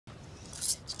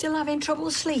Still having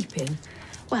trouble sleeping?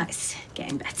 Well, it's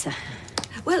getting better.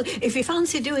 Well, if you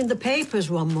fancy doing the papers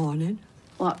one morning...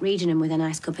 What, reading them with a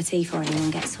nice cup of tea before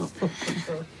anyone gets up?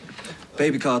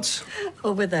 Baby cards.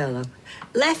 Over there, love.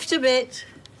 Left a bit.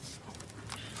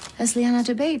 Has Leanne had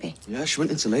a baby? Yeah, she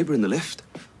went into labour in the lift.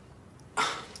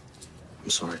 I'm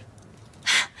sorry.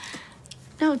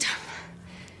 No,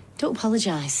 don't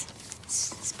apologise.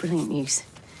 It's brilliant news.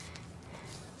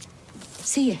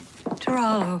 See you.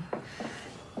 Ta-ra, love.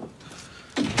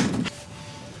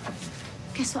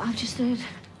 Guess what I've just heard?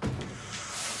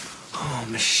 Oh,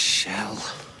 Michelle.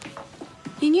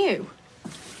 You knew?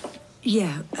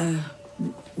 Yeah,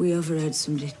 we overheard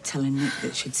somebody telling Nick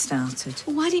that she'd started.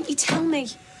 Well, why didn't you tell me?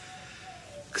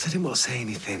 Because I didn't want to say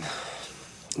anything.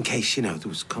 In case, you know, there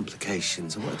was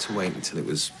complications. I wanted to wait until it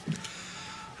was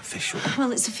official.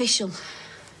 Well, it's official.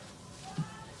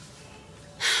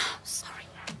 Sorry.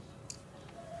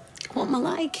 What am I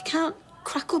like? I can't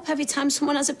crack up every time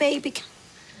someone has a baby.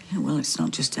 Yeah, well, it's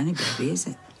not just any baby, is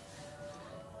it?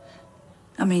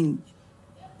 I mean,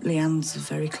 Leanne's a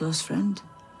very close friend.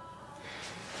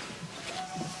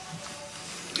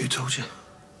 Who told you?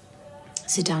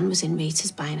 Zidane was in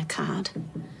Rita's buying a card.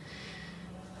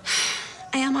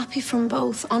 I am happy from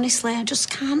both. Honestly, I just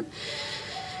can't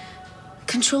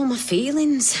control my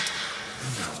feelings.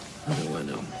 I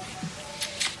know.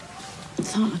 I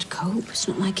thought I'd cope. It's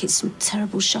not like it's some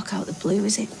terrible shock out of the blue,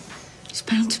 is it? It's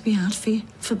bound to be hard for you,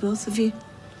 for both of you.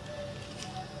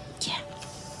 Yeah.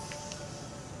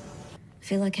 I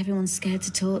feel like everyone's scared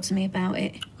to talk to me about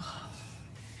it.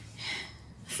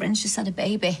 A friend's just had a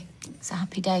baby. It's a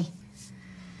happy day.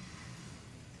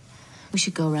 We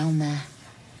should go around there.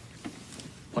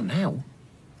 What now?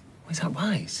 Is that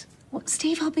wise? What,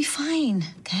 Steve? I'll be fine,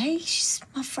 okay? She's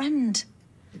my friend.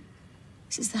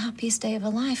 This is the happiest day of her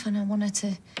life, and I want her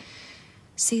to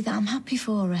see that I'm happy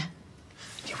for her.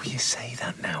 Yeah, well, you say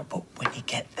that now, but when you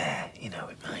get there, you know,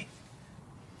 it might...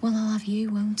 Well, I'll have you,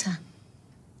 won't I?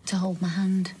 To hold my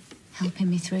hand, helping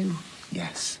me through.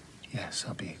 Yes,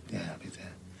 I'll be there.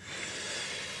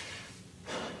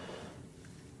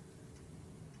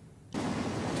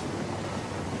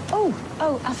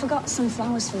 Oh, I forgot some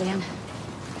flowers for Leanne.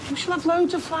 We shall have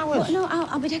loads of flowers. Well, no,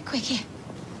 I'll be dead quick here.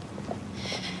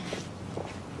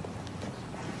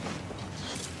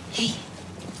 Hey.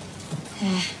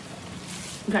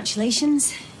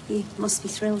 Congratulations. You must be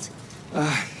thrilled.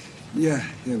 Yeah,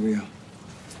 we are.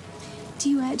 Do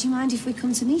you mind if we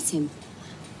come to meet him?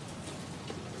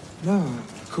 No,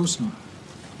 of course not.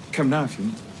 Come now if you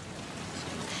want.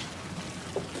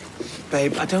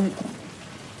 Babe, I don't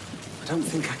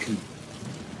think I can...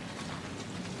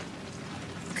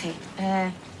 Okay,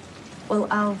 well,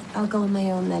 I'll go on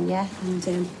my own then, yeah? And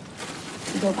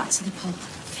we'll go back to the pub.